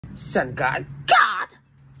Son God. God!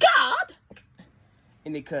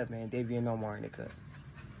 In the cut, man. Davey and Omar in the cut.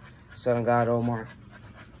 Son God Omar.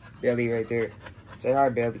 Belly right there. Say hi,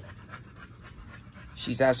 Belly.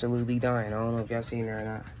 She's absolutely dying. I don't know if y'all seen her or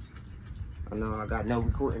not. I know I got no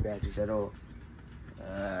recording badges at all.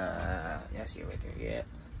 That's it right there, yeah.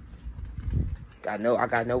 I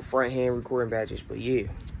got no front hand recording badges, but yeah.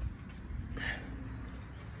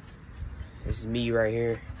 This is me right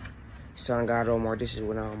here. Son God Omar, this is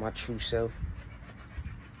when I'm my true self.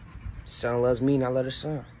 The son loves me and I love the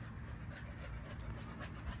son.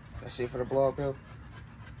 That's it for the blog, bro.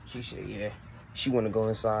 She said, yeah. She wanna go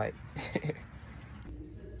inside.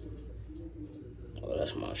 Oh,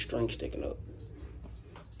 that's my string sticking up.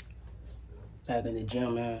 Back in the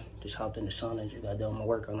gym, man. Just hopped in the sauna and just got done my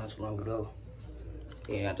workout not too long ago.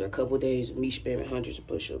 Yeah, after a couple of days of me spamming hundreds of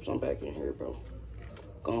push-ups, I'm back in here, bro.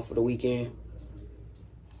 Gone for the weekend.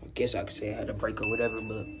 I guess I could say I had a break or whatever,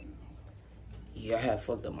 but yeah, I had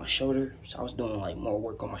fucked up my shoulder. So I was doing like more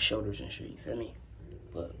work on my shoulders and shit, you feel me?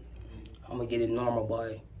 But I'm gonna get it normal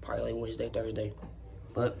by probably like Wednesday, Thursday.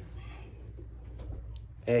 But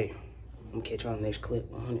hey, I'm gonna catch you on the next clip,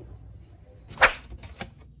 100.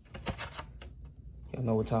 Y'all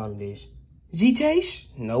know what time it is. Z-Taste?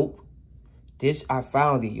 Nope. This, I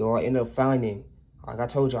found it, y'all. I ended up finding, like I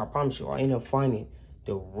told you, I promise you, I ended up finding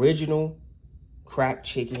the original cracked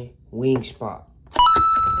chicken wing spot.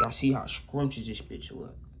 Y'all see how scrumptious this bitch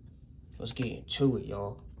look. Let's get into it,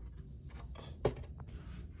 y'all.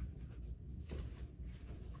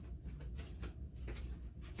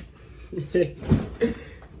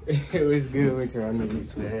 It was good with y'all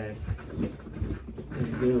niggas, man.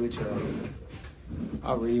 It's good with y'all.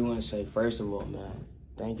 I really want to say, first of all, man,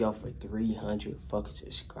 thank y'all for 300 fucking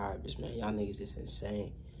subscribers, man. Y'all niggas is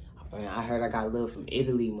insane. Man, I heard I got love from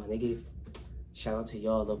Italy, my nigga. Shout out to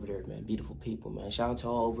y'all over there, man. Beautiful people, man. Shout out to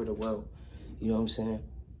all over the world. You know what I'm saying?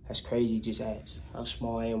 That's crazy, just ask how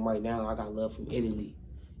small I am right now. I got love from Italy.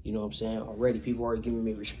 You know what I'm saying? Already, people already giving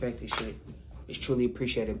me respect and shit. It's truly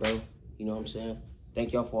appreciated, bro. You know what I'm saying?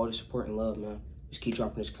 Thank y'all for all the support and love, man. Let's keep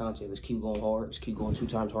dropping this content. Let's keep going hard. Let's keep going 2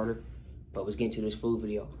 times harder. But let's get into this food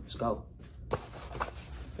video. Let's go.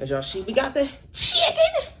 As y'all see, we got the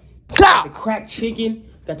chicken. Got the cracked chicken.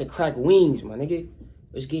 Got the cracked wings, my nigga.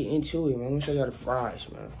 Let's get into it, man. I'm gonna show y'all the fries,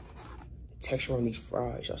 man. The texture on these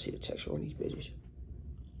fries. Y'all see the texture on these bitches.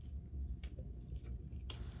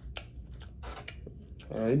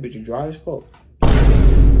 Man, these bitches dry as fuck.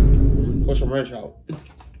 Put some ranch out.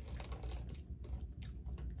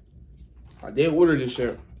 I did order this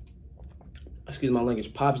shit. Excuse my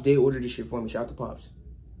language. Pops did order this shit for me. Shout out to Pops.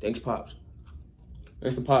 Thanks, Pops.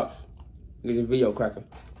 Thanks to Pops. Get this video cracking.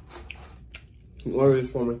 He ordered this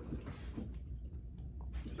for me.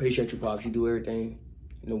 Appreciate you, Pops. You do everything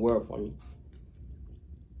in the world for me.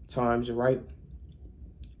 Times are right.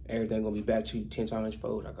 Everything gonna be back to you 10 times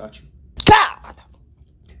fold. I got you. God!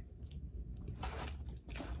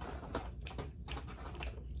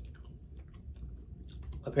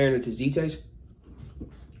 Comparing it to Z-Taste.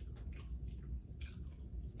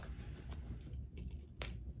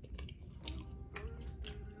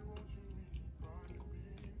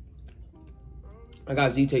 I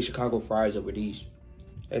got Z-Taste Chicago fries over these.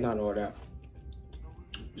 They not all that.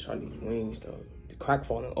 Try these wings though. The crack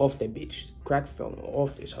falling off that bitch. The crack falling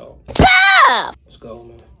off this hoe. Let's go,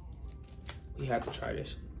 man. We have to try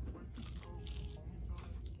this.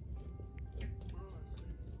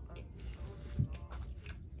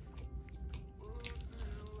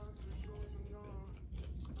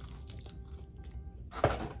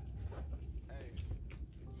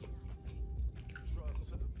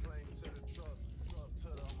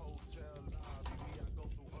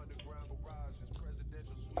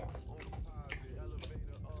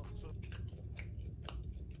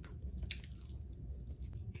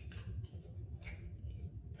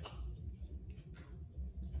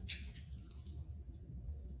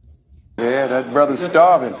 Yeah, that brother's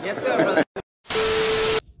starving. Yes, sir, brother.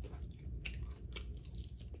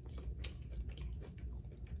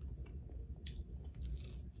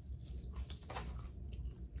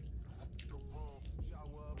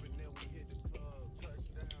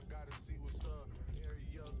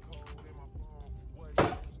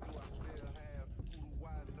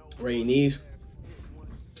 Rating these.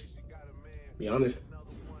 Be honest.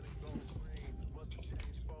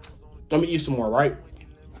 Let me eat some more, right?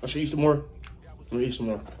 I should eat some more. Let me eat some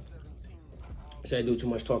more. I said I do too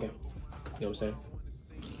much talking. You know what I'm saying?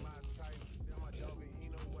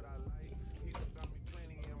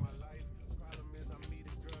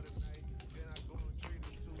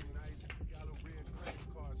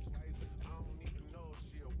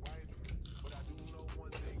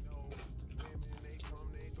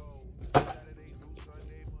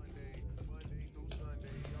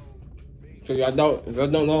 So y'all don't, if y'all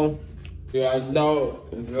don't know,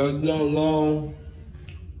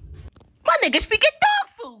 My nigga speaking dog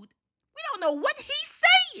food. We don't know what he's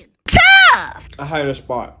saying. Tough. I hired a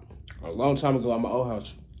spot a long time ago at my old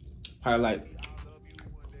house. Hired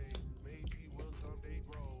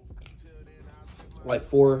like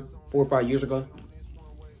 4 or 5 years ago.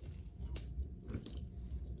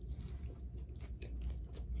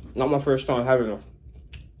 Not my first time having them.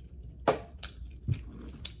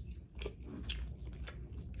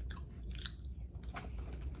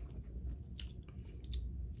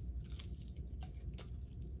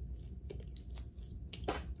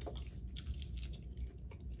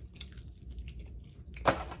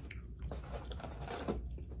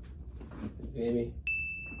 You hear me?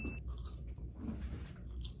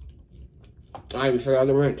 I ain't even show y'all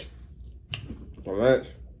the wrench. The wrench.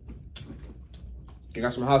 You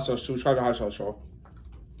got some hot sauce too. Try the hot sauce, y'all.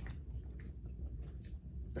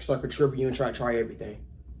 It's like a trip. You and try everything.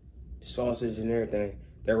 Sauces and everything.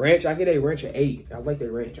 The ranch, I get a ranch at 8. I like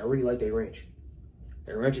their ranch. I really like their ranch.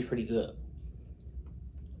 Their ranch is pretty good.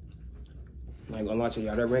 I ain't gonna lie to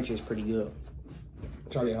y'all. Their ranch is pretty good.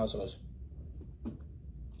 Try their hot sauce.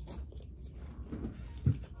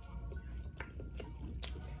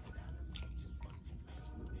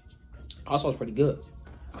 Hot sauce pretty good.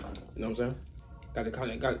 You know what I'm saying?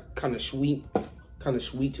 Got kind of sweet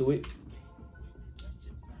to it.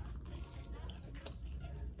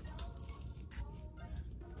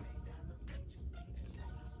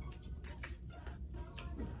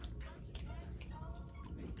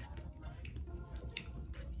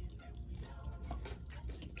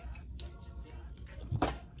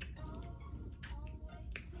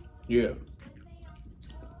 Yeah.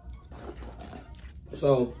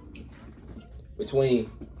 So between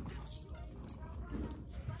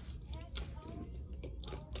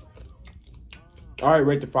I already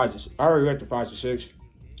rate the fries to 6.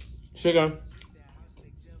 Chicken.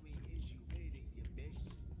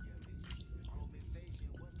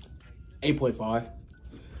 $8.5.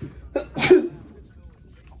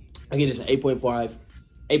 I get this an 8.5,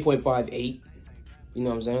 8.58. You know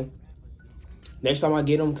what I'm saying? Next time I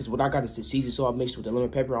get them, because what I got is the seasoned salt mixed with the lemon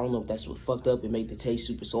pepper. I don't know if that's what fucked up and made the taste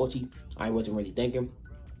super salty. I wasn't really thinking.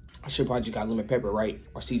 I should probably just got lemon pepper, right?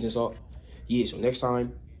 Or seasoned salt. Yeah, so next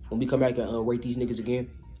time, when we come back and rate these niggas again,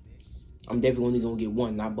 I'm definitely only gonna get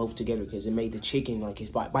one, not both together, because it made the chicken, like, it's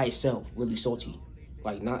by itself, really salty.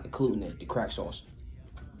 Like, not including the crack sauce.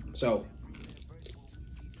 So,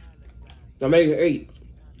 I made it 8.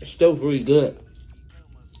 It's still really good.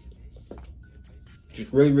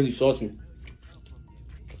 Just really, really salty.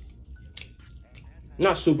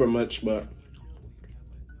 Not super much, but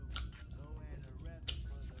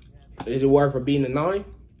is it worth for being a 9?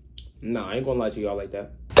 Nah, I ain't gonna lie to y'all like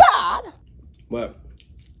that. God. But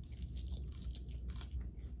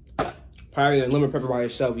probably the lemon pepper by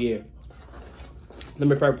itself, yeah.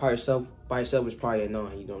 Lemon pepper by itself is probably a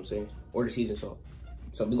 9, you know what I'm saying? Or the seasoned salt.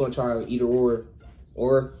 So we're gonna try either or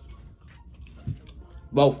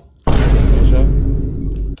both. You know what I'm saying?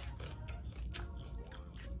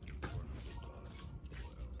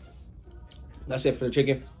 That's it for the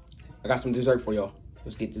chicken. I got some dessert for y'all.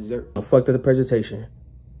 Let's get the dessert. I fucked up the presentation.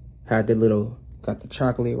 Had got the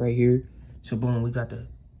chocolate right here. So boom, we got the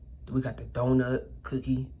donut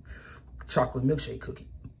cookie, chocolate milkshake cookie.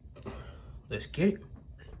 Let's get it.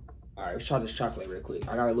 All right, let's try this chocolate real quick.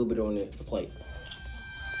 I got a little bit on the plate.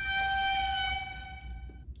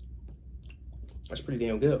 That's pretty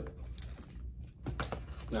damn good.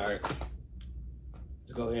 All right,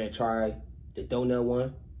 let's go ahead and try the donut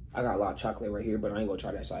one. I got a lot of chocolate right here, but I ain't gonna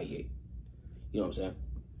try that side yet. You know what I'm saying?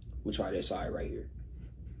 We'll try this side right here.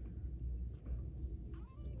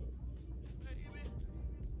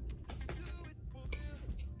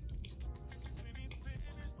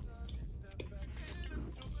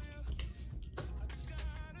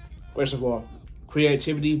 First of all,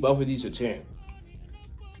 creativity, both of these are 10.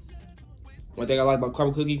 One thing I like about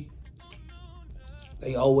crumble cookie,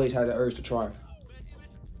 they always have the urge to try.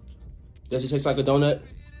 Does it taste like a donut?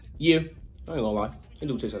 Yeah, I ain't gonna lie. It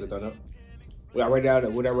do taste like a donut. Would I rate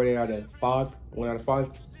it out of 5? 1 out of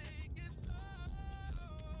 5?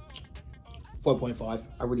 4.5.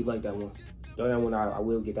 I really like that one. That one, I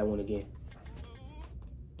will get that one again.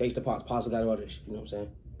 Thanks to Pops. Pops got all this. You know what I'm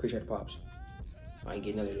saying? Appreciate the Pops. I ain't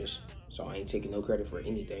getting none of this. So I ain't taking no credit for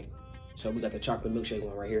anything. So we got the chocolate milkshake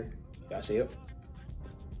one right here. Y'all see it?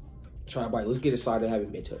 Try a bite. Let's get a side that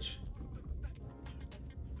haven't been touched.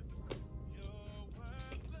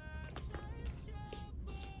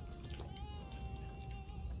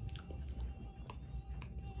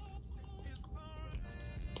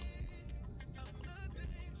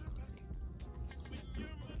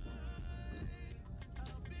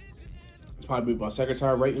 probably my second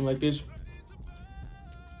time rating like this.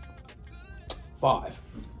 5.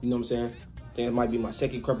 You know what I'm saying? I think it might be my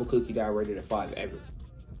second crumble cookie that I rated a 5 ever.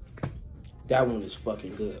 That one is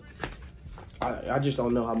fucking good. I just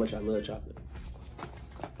don't know how much I love chocolate.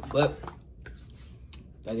 But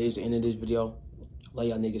that is the end of this video. Love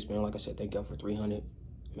y'all niggas, man. Like I said, thank y'all for 300.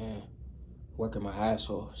 Man, working my ass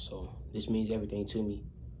off. So this means everything to me.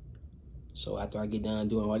 So after I get done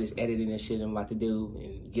doing all this editing and shit I'm about to do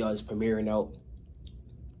and get all this premiering out,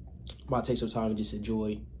 I'm about to take some time and just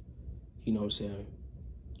enjoy, you know what I'm saying,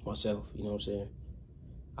 myself, you know what I'm saying.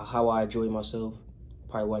 How I enjoy myself,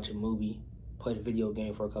 probably watch a movie, play the video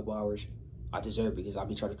game for a couple hours. I deserve it because I've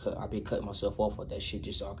been cutting myself off of that shit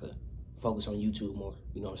just so I could focus on YouTube more,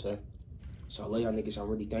 you know what I'm saying. So I love y'all niggas, I'm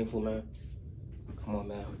really thankful, man. Come on,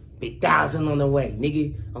 man. Big 1,000 on the way,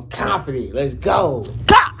 nigga. I'm confident. Let's go.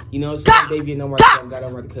 You know what I'm saying? Baby, no more. Got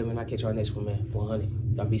on the cut, man. I'll catch y'all next one, man.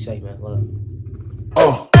 100. Y'all be safe, man. Love.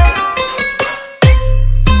 Oh.